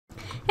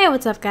Hey,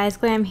 what's up guys?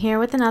 Glam here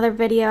with another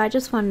video. I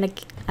just wanted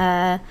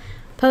to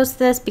post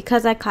this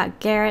because I caught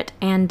Garrett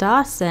and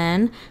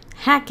Dawson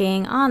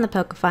hacking on the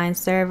Pokefind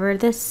server.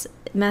 This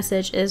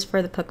message is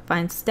for the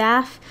Pokefind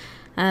staff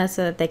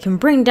so that they can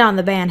bring down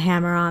the ban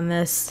hammer on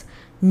this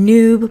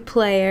noob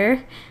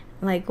player.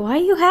 Like, why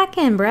are you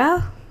hacking,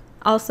 bro?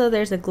 Also,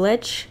 there's a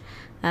glitch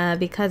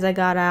because I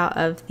got out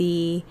of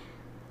the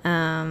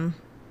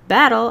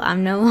battle.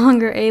 I'm no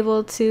longer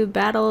able to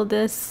battle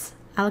this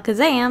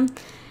Alakazam.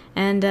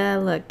 And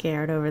look,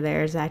 Garrett over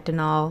there is acting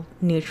all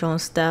neutral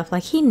and stuff.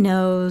 Like, he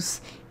knows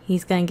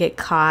he's gonna get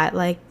caught.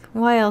 Like,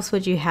 why else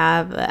would you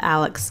have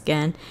Alex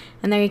skin?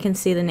 And there you can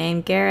see the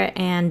name Garrett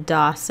and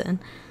Dawson.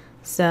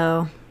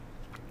 So,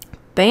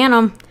 ban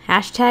them.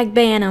 Hashtag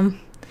ban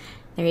them.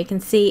 There you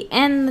can see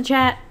in the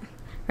chat,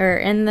 or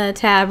in the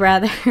tab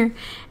rather.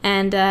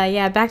 And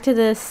yeah, back to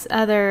this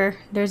other,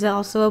 there's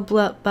also a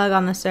bug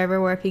on the server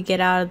where if you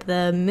get out of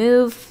the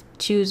move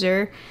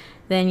chooser,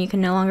 then you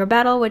can no longer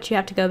battle, which you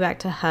have to go back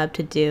to hub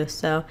to do.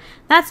 So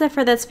that's it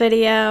for this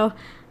video.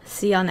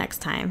 See y'all next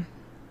time.